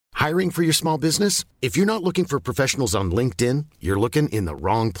Hiring for your small business? If you're not looking for professionals on LinkedIn, you're looking in the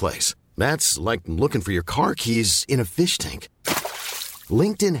wrong place. That's like looking for your car keys in a fish tank.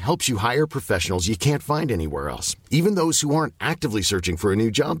 LinkedIn helps you hire professionals you can't find anywhere else, even those who aren't actively searching for a new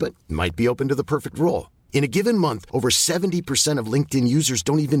job but might be open to the perfect role. In a given month, over 70% of LinkedIn users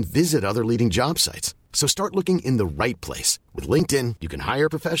don't even visit other leading job sites. So start looking in the right place. With LinkedIn, you can hire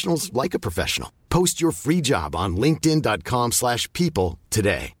professionals like a professional. Post your free job on linkedin.com/people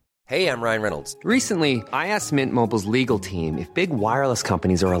today. Hey, I'm Ryan Reynolds. Recently, I asked Mint Mobile's legal team if big wireless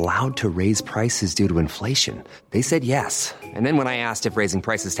companies are allowed to raise prices due to inflation. They said yes. And then when I asked if raising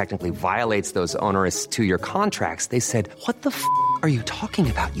prices technically violates those onerous two-year contracts, they said, "What the f*** are you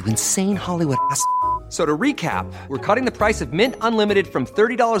talking about, you insane Hollywood ass?" So to recap, we're cutting the price of Mint Unlimited from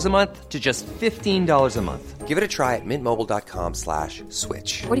 $30 a month to just $15 a month. Give it a try at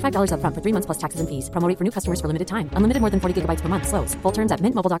mintmobile.com/switch. $45 up front for 3 months plus taxes and fees. Promo rate for new customers for limited time. Unlimited more than 40 gigabytes per month. Slows full terms at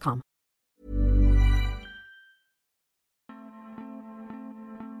mintmobile.com.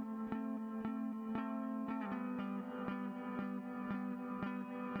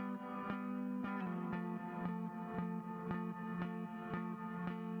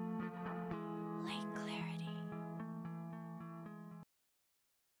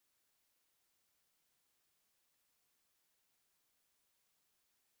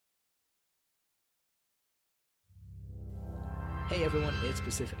 Hey everyone, it's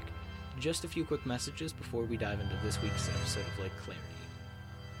Pacific. Just a few quick messages before we dive into this week's episode of Lake Clarity.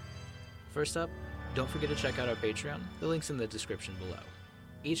 First up, don't forget to check out our Patreon. The link's in the description below.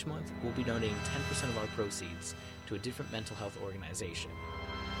 Each month, we'll be donating 10% of our proceeds to a different mental health organization.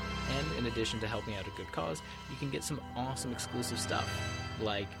 And in addition to helping out a good cause, you can get some awesome exclusive stuff,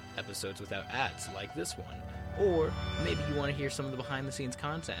 like episodes without ads like this one, or maybe you want to hear some of the behind-the-scenes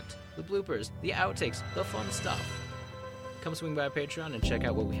content, the bloopers, the outtakes, the fun stuff. Come swing by our Patreon and check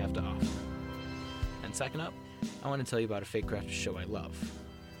out what we have to offer. And second up, I want to tell you about a fake crafted show I love.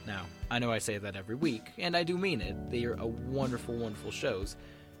 Now, I know I say that every week, and I do mean it. They are a wonderful, wonderful shows.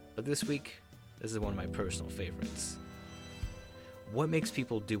 But this week, this is one of my personal favorites. What makes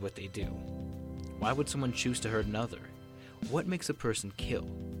people do what they do? Why would someone choose to hurt another? What makes a person kill?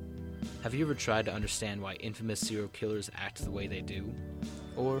 Have you ever tried to understand why infamous serial killers act the way they do?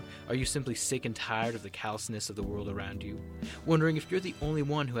 Or are you simply sick and tired of the callousness of the world around you? Wondering if you're the only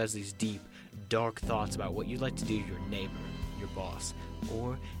one who has these deep, dark thoughts about what you'd like to do to your neighbor, your boss,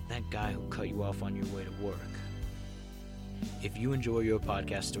 or that guy who cut you off on your way to work? If you enjoy your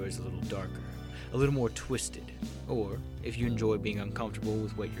podcast stories a little darker, a little more twisted, or if you enjoy being uncomfortable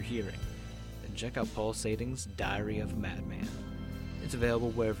with what you're hearing, then check out Paul Sading's Diary of a Madman. It's available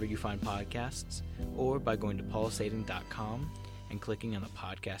wherever you find podcasts, or by going to paulsading.com and clicking on the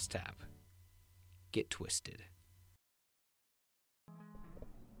podcast tab. Get twisted.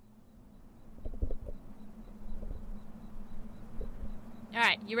 All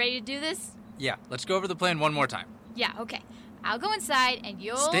right, you ready to do this? Yeah, let's go over the plan one more time. Yeah, okay. I'll go inside and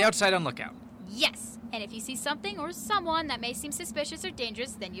you'll... Stay outside on lookout. Yes, and if you see something or someone that may seem suspicious or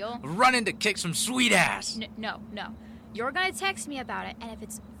dangerous, then you'll... Run in to kick some sweet ass! No. You're gonna text me about it, and if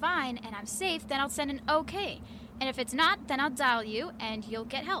it's fine and I'm safe, then I'll send an okay. And if it's not, then I'll dial you, and you'll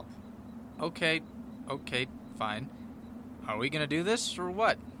get help. Okay, fine. Are we gonna do this, or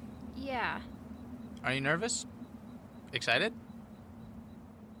what? Yeah. Are you nervous? Excited?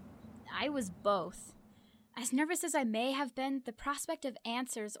 I was both. As nervous as I may have been, the prospect of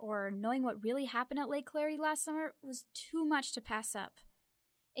answers or knowing what really happened at Lake Clarity last summer was too much to pass up.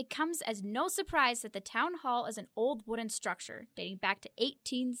 It comes as no surprise that the town hall is an old wooden structure dating back to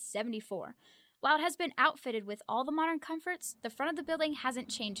 1874. While it has been outfitted with all the modern comforts, the front of the building hasn't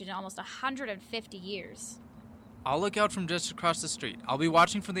changed in almost 150 years. I'll look out from just across the street. I'll be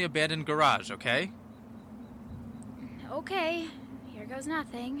watching from the abandoned garage, okay? Okay, here goes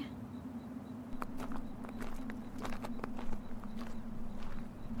nothing.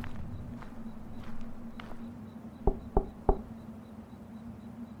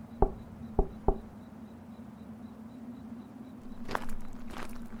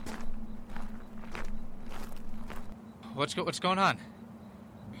 What's going on?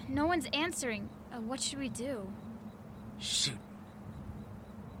 No one's answering. What should we do? Shoot.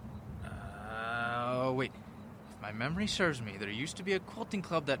 Wait. If my memory serves me, there used to be a quilting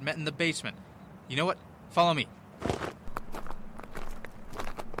club that met in the basement. You know what? Follow me.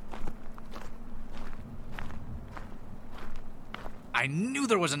 I knew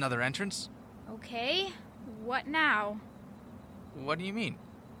there was another entrance. Okay. What now? What do you mean?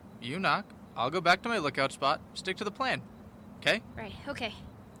 You knock. I'll go back to my lookout spot. Stick to the plan. Okay? Right, okay.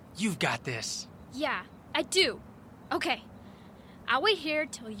 You've got this. Yeah, I do. Okay. I'll wait here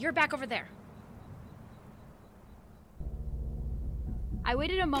till you're back over there. I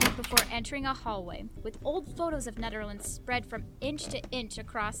waited a moment before entering a hallway with old photos of Netherlands spread from inch to inch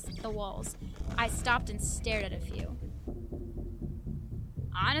across the walls. I stopped and stared at a few.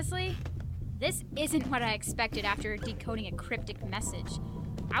 Honestly, this isn't what I expected after decoding a cryptic message.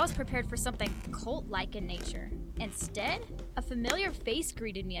 I was prepared for something cult-like in nature. Instead, a familiar face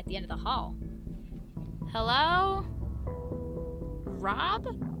greeted me at the end of the hall. Hello? Rob?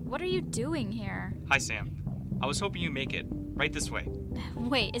 What are you doing here? Hi, Sam. I was hoping you'd make it. Right this way.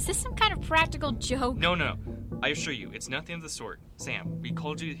 Wait, is this some kind of practical joke? No. I assure you, it's nothing of the sort. Sam, we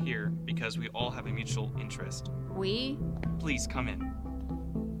called you here because we all have a mutual interest. We? Please, come in.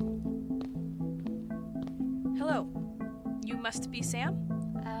 Hello. You must be Sam?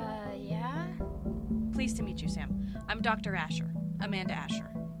 Yeah? Pleased to meet you, Sam. I'm Dr. Asher. Amanda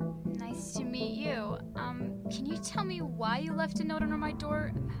Asher. Nice to meet you. Can you tell me why you left a note under my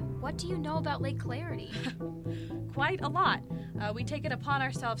door? What do you know about Lake Clarity? Quite a lot. We take it upon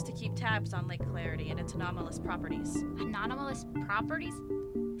ourselves to keep tabs on Lake Clarity and its anomalous properties. Anomalous properties?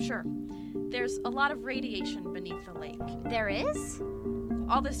 Sure. There's a lot of radiation beneath the lake. There is?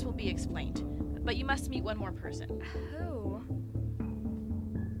 All this will be explained, but you must meet one more person. Who?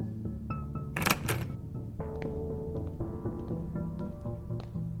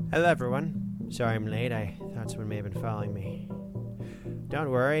 Hello, everyone. Sorry I'm late. I thought someone may have been following me. Don't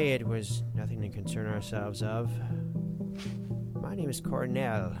worry, it was nothing to concern ourselves of. My name is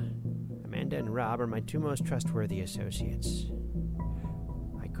Cornell. Amanda and Rob are my two most trustworthy associates.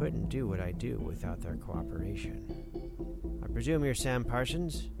 I couldn't do what I do without their cooperation. I presume you're Sam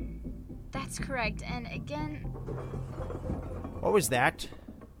Parsons? That's correct, and again... What was that?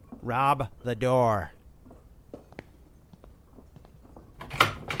 Rob, the door.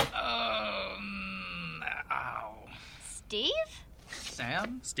 Ow. Steve?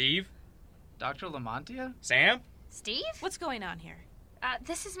 Sam? Steve? Dr. Lamontia? Sam? Steve? What's going on here?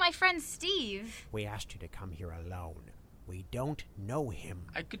 This is my friend Steve. We asked you to come here alone. We don't know him.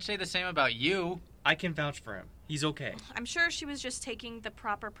 I could say the same about you. I can vouch for him. He's okay. I'm sure she was just taking the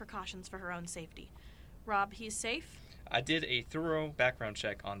proper precautions for her own safety. Rob, he's safe? I did a thorough background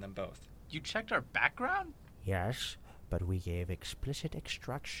check on them both. You checked our background? Yes, but we gave explicit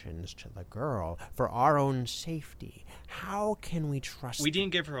instructions to the girl for our own safety. How can we trust... We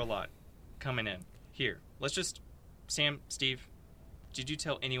didn't give her a lot coming in. Here, let's just... Sam, Steve, did you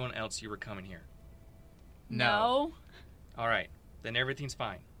tell anyone else you were coming here? No. All right, then everything's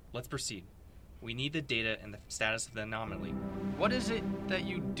fine. Let's proceed. We need the data and the status of the anomaly. What is it that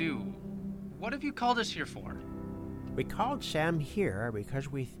you do? What have you called us here for? We called Sam here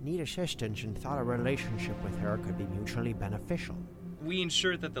because we need assistance and thought a relationship with her could be mutually beneficial. We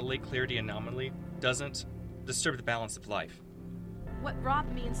ensure that the Lake Clarity anomaly doesn't disturb the balance of life. What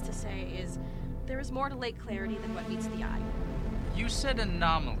Rob means to say is there is more to Lake Clarity than what meets the eye. You said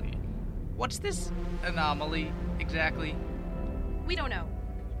anomaly. What's this anomaly exactly? We don't know.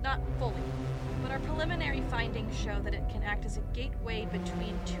 Not fully. But our preliminary findings show that it can act as a gateway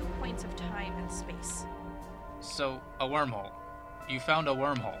between 2 points of time and space. So, a wormhole. You found a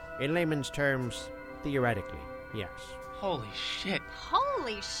wormhole. In layman's terms, theoretically, yes. Holy shit.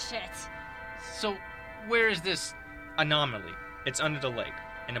 Holy shit. So, where is this? Anomaly. It's under the lake,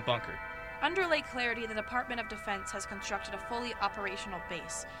 in a bunker. Under Lake Clarity, the Department of Defense has constructed a fully operational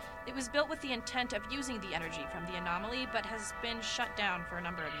base. It was built with the intent of using the energy from the anomaly, but has been shut down for a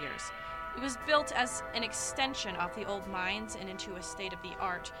number of years. It was built as an extension of the old mines and into a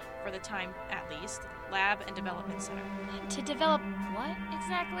state-of-the-art, for the time at least, lab and development center. To develop what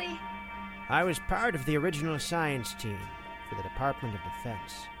exactly? I was part of the original science team for the Department of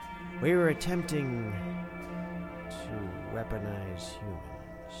Defense. We were attempting to weaponize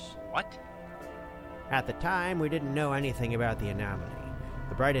humans. What? At the time, we didn't know anything about the anomaly.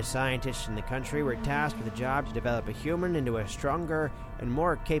 The brightest scientists in the country were tasked with the job to develop a human into a stronger and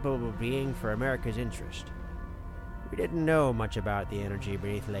more capable being for America's interest. We didn't know much about the energy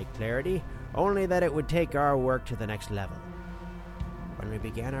beneath Lake Clarity, only that it would take our work to the next level. When we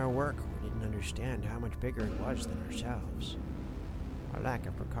began our work, we didn't understand how much bigger it was than ourselves. Our lack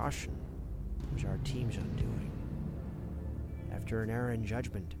of precaution was our team's undoing. After an error in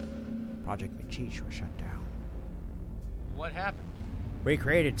judgment, Project Machiche was shut down. What happened? We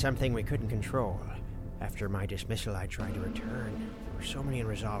created something we couldn't control. After my dismissal, I tried to return. There were so many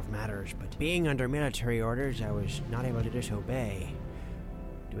unresolved matters, but being under military orders, I was not able to disobey.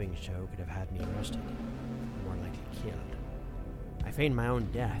 Doing so could have had me arrested, more likely killed. I feigned my own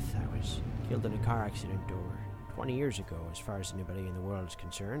death. I was killed in a car accident over 20 years ago, as far as anybody in the world is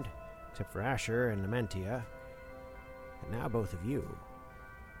concerned, except for Asher and Lamentia. And now both of you.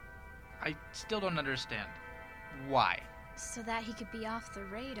 I still don't understand. Why? So that he could be off the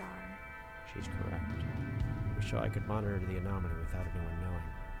radar. She's correct. So I could monitor the anomaly without anyone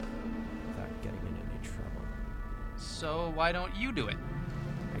knowing, without getting in any trouble. So why don't you do it?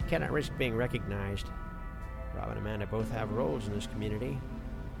 I cannot risk being recognized. Rob and Amanda both have roles in this community.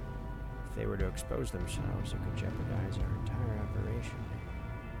 If they were to expose themselves, it could jeopardize our entire operation.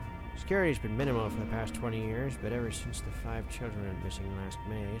 Security's been minimal for the past 20 years, but ever since the 5 children went missing last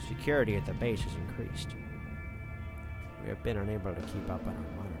May, security at the base has increased. We have been unable to keep up on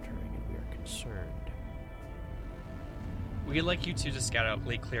our monitoring, and we are concerned. We'd like you two to scout out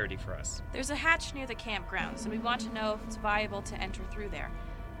Lake Clarity for us. There's a hatch near the campgrounds, and we want to know if it's viable to enter through there,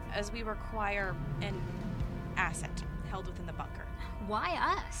 as we require an asset held within the bunker.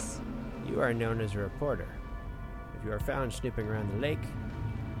 Why us? You are known as a reporter. If you are found snooping around the lake,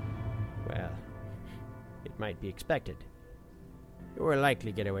 well, it might be expected. You will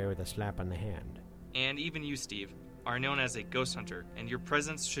likely get away with a slap on the hand. And even you, Steve, are known as a ghost hunter, and your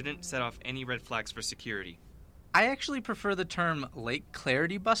presence shouldn't set off any red flags for security. I actually prefer the term Lake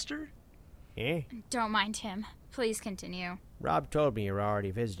Clarity Buster. Eh? Don't mind him. Please continue. Rob told me you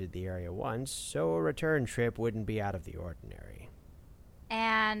already visited the area once, so a return trip wouldn't be out of the ordinary.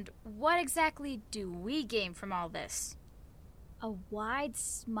 And what exactly do we gain from all this? A wide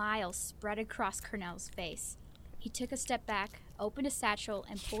smile spread across Cornell's face. He took a step back, opened a satchel,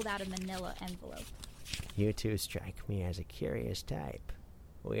 and pulled out a manila envelope. You two strike me as a curious type.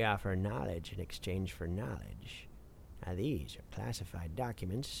 We offer knowledge in exchange for knowledge. Now these are classified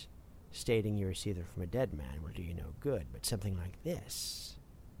documents. Stating you received them from a dead man will do you no good, but something like this,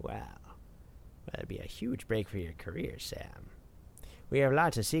 well, that'd be a huge break for your career, Sam. We have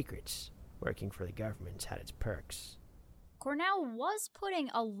lots of secrets. Working for the government's had its perks. Cornell was putting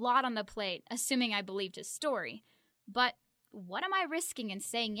a lot on the plate, assuming I believed his story. But what am I risking in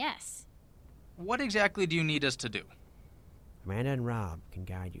saying yes? What exactly do you need us to do? Amanda and Rob can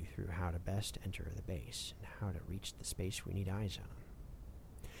guide you through how to best enter the base and how to reach the space we need eyes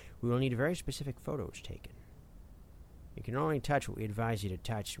on. We will need very specific photos taken. You can only touch what we advise you to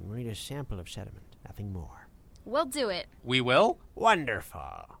touch, and we'll need a sample of sediment, nothing more. We'll do it. We will?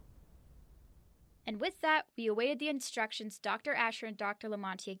 Wonderful. And with that, we awaited the instructions Dr. Asher and Dr.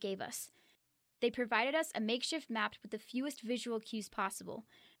 Lamontia gave us. They provided us a makeshift map with the fewest visual cues possible.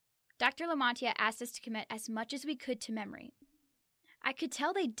 Dr. Lamontia asked us to commit as much as we could to memory. I could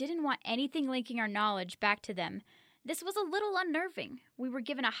tell they didn't want anything linking our knowledge back to them. This was a little unnerving. We were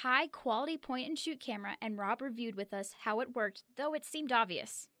given a high-quality point-and-shoot camera, and Rob reviewed with us how it worked, though it seemed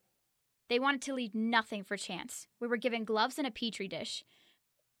obvious. They wanted to leave nothing for chance. We were given gloves and a petri dish.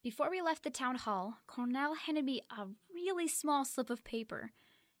 Before we left the town hall, Cornell handed me a really small slip of paper.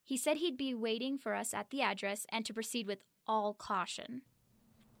 He said he'd be waiting for us at the address and to proceed with all caution.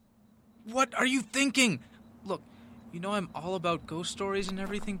 What are you thinking? Look, you know I'm all about ghost stories and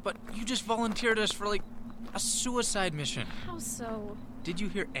everything, but you just volunteered us for, a suicide mission. How so? Did you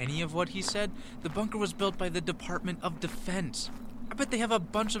hear any of what he said? The bunker was built by the Department of Defense. I bet they have a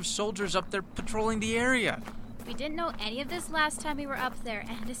bunch of soldiers up there patrolling the area. We didn't know any of this last time we were up there,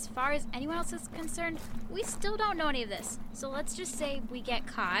 and as far as anyone else is concerned, we still don't know any of this. So let's just say we get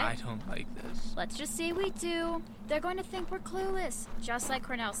caught. I don't like this. Let's just say we do. They're going to think we're clueless, just like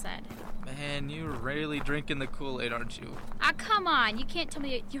Cornell said. Man, you're really drinking the Kool-Aid, aren't you? Ah, come on. You can't tell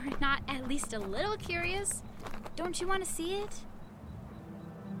me you're not at least a little curious. Don't you want to see it?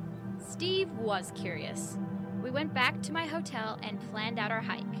 Steve was curious. We went back to my hotel and planned out our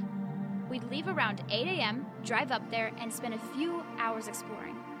hike. We'd leave around 8 a.m., drive up there, and spend a few hours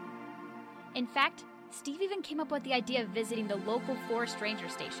exploring. In fact, Steve even came up with the idea of visiting the local forest ranger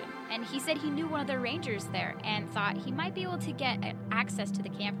station, and he said he knew one of the rangers there and thought he might be able to get access to the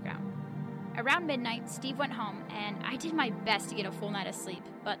campground. Around midnight, Steve went home, and I did my best to get a full night of sleep,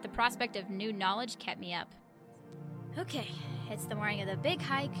 but the prospect of new knowledge kept me up. Okay, it's the morning of the big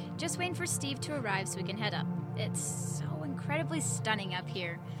hike, just waiting for Steve to arrive so we can head up. It's so incredibly stunning up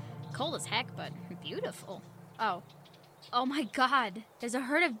here. Cold as heck, but beautiful. Oh my God, there's a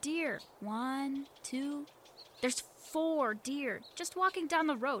herd of deer. 1, 2, there's 4 deer just walking down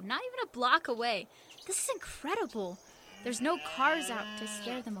the road, not even a block away. This is incredible. There's no cars out to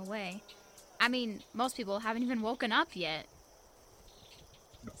scare them away. I mean, most people haven't even woken up yet.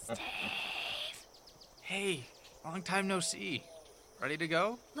 Steve. Hey, long time no see. Ready to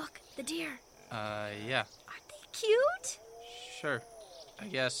go? Look, the deer. Yeah. Aren't they cute? Sure, I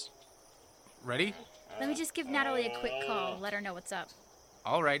guess. Ready? Let me just give Natalie a quick call, let her know what's up.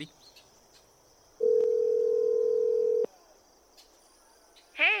 Alrighty.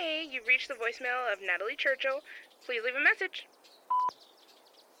 Hey, you've reached the voicemail of Natalie Churchill. Please leave a message.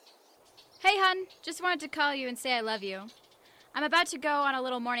 Hey, hun. Just wanted to call you and say I love you. I'm about to go on a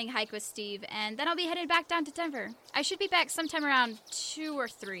little morning hike with Steve, and then I'll be headed back down to Denver. I should be back sometime around 2 or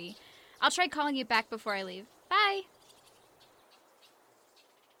 3. I'll try calling you back before I leave. Bye.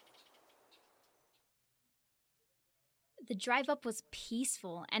 The drive up was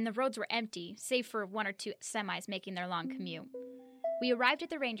peaceful, and the roads were empty, save for 1 or 2 semis making their long commute. We arrived at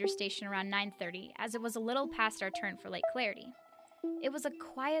the ranger station around 9:30, as it was a little past our turn for Lake Clarity. It was a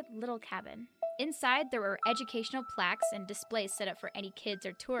quiet little cabin. Inside, there were educational plaques and displays set up for any kids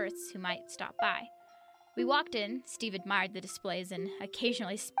or tourists who might stop by. We walked in, Steve admired the displays and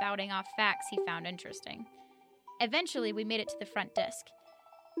occasionally spouting off facts he found interesting. Eventually, we made it to the front desk.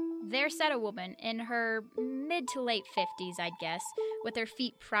 There sat a woman in her mid to late 50s, I'd guess, with her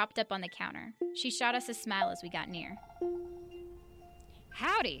feet propped up on the counter. She shot us a smile as we got near.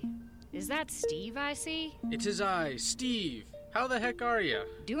 Howdy. Is that Steve I see? It is I, Steve. How the heck are you?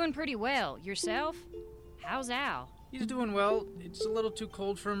 Doing pretty well. Yourself? How's Al? He's doing well. It's a little too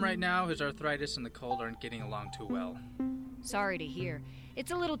cold for him right now. His arthritis and the cold aren't getting along too well. Sorry to hear.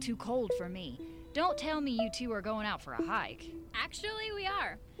 It's a little too cold for me. Don't tell me you two are going out for a hike. Actually, we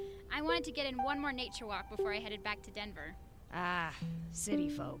are. I wanted to get in one more nature walk before I headed back to Denver. Ah, city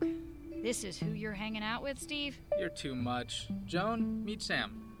folk. This is who you're hanging out with, Steve? You're too much. Joan, meet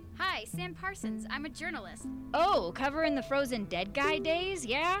Sam. Hi, Sam Parsons. I'm a journalist. Oh, covering the Frozen Dead Guy days,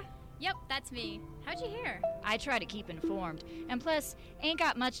 yeah? Yep, that's me. How'd you hear? I try to keep informed. And plus, ain't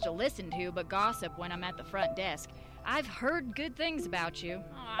got much to listen to but gossip when I'm at the front desk. I've heard good things about you.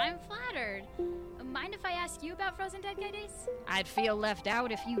 Aw, I'm flattered. Mind if I ask you about Frozen Dead Guy days? I'd feel left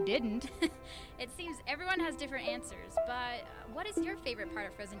out if you didn't. It seems everyone has different answers, but what is your favorite part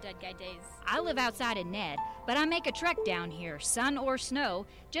of Frozen Dead Guy days? I live outside of Ned, but I make a trek down here, sun or snow,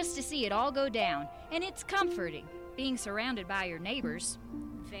 just to see it all go down. And it's comforting, being surrounded by your neighbors.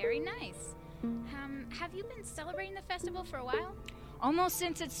 Very nice. Have you been celebrating the festival for a while? Almost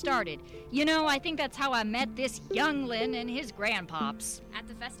since it started. You know, I think that's how I met this younglin and his grandpops. At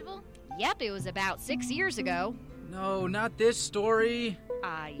the festival? Yep, it was about 6 years ago. No, not this story.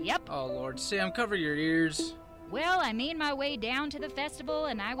 Yep. Oh, Lord. Sam, cover your ears. Well, I made my way down to the festival,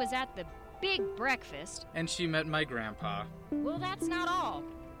 and I was at the big breakfast. And she met my grandpa. Well, that's not all.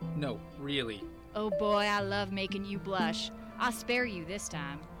 No, really. Oh, boy, I love making you blush. I'll spare you this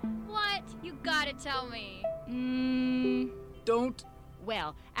time. What? You gotta tell me. Don't.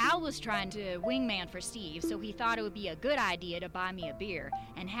 Well, Al was trying to wingman for Steve, so he thought it would be a good idea to buy me a beer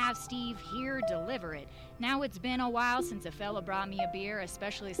and have Steve here deliver it. Now it's been a while since a fella brought me a beer,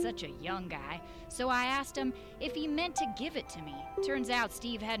 especially such a young guy, so I asked him if he meant to give it to me. Turns out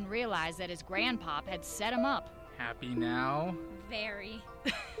Steve hadn't realized that his grandpop had set him up. Happy now? Very.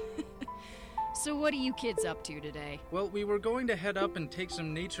 So what are you kids up to today? Well, we were going to head up and take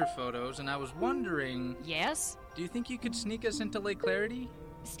some nature photos, and I was wondering... Yes? Do you think you could sneak us into Lake Clarity?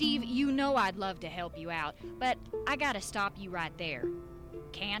 Steve, you know I'd love to help you out, but I gotta stop you right there.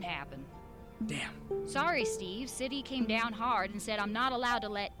 Can't happen. Damn. Sorry, Steve. City came down hard and said I'm not allowed to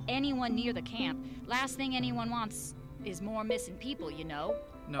let anyone near the camp. Last thing anyone wants is more missing people, you know.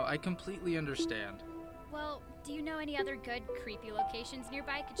 No, I completely understand. Well, do you know any other good, creepy locations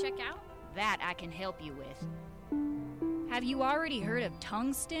nearby I could check out? That I can help you with. Have you already heard of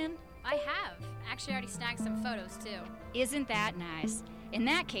Tungsten? I have. Actually, I already snagged some photos, too. Isn't that nice? In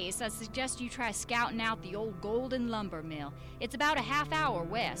that case, I suggest you try scouting out the old Golden Lumber Mill. It's about a half-hour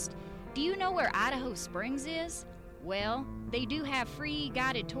west. Do you know where Idaho Springs is? Well, they do have free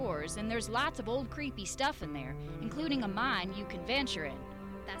guided tours, and there's lots of old creepy stuff in there, including a mine you can venture in.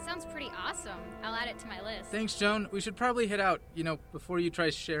 That sounds pretty awesome. I'll add it to my list. Thanks, Joan. We should probably head out, before you try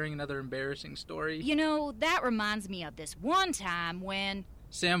sharing another embarrassing story. You know, that reminds me of this one time when...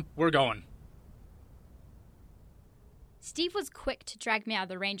 Sam, we're going. Steve was quick to drag me out of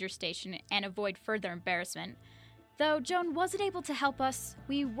the ranger station and avoid further embarrassment. Though Joan wasn't able to help us,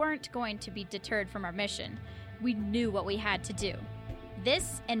 we weren't going to be deterred from our mission. We knew what we had to do.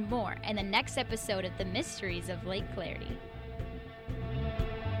 This and more in the next episode of The Mysteries of Lake Clarity.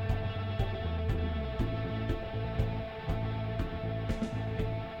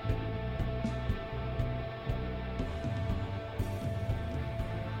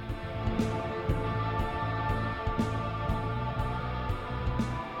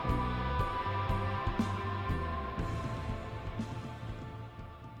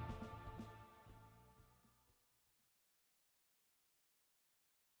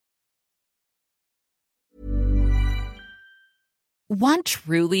 Want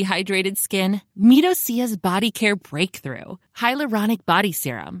truly hydrated skin? Meet Osea's Body Care Breakthrough Hyaluronic Body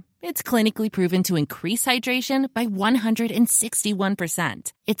Serum. It's clinically proven to increase hydration by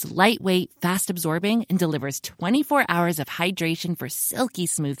 161%. It's lightweight, fast-absorbing, and delivers 24 hours of hydration for silky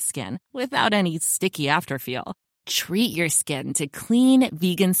smooth skin without any sticky afterfeel. Treat your skin to clean,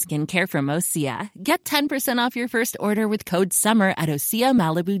 vegan skincare from Osea. Get 10% off your first order with code SUMMER at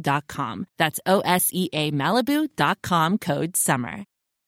OseaMalibu.com. That's OSEA Malibu.com, code SUMMER.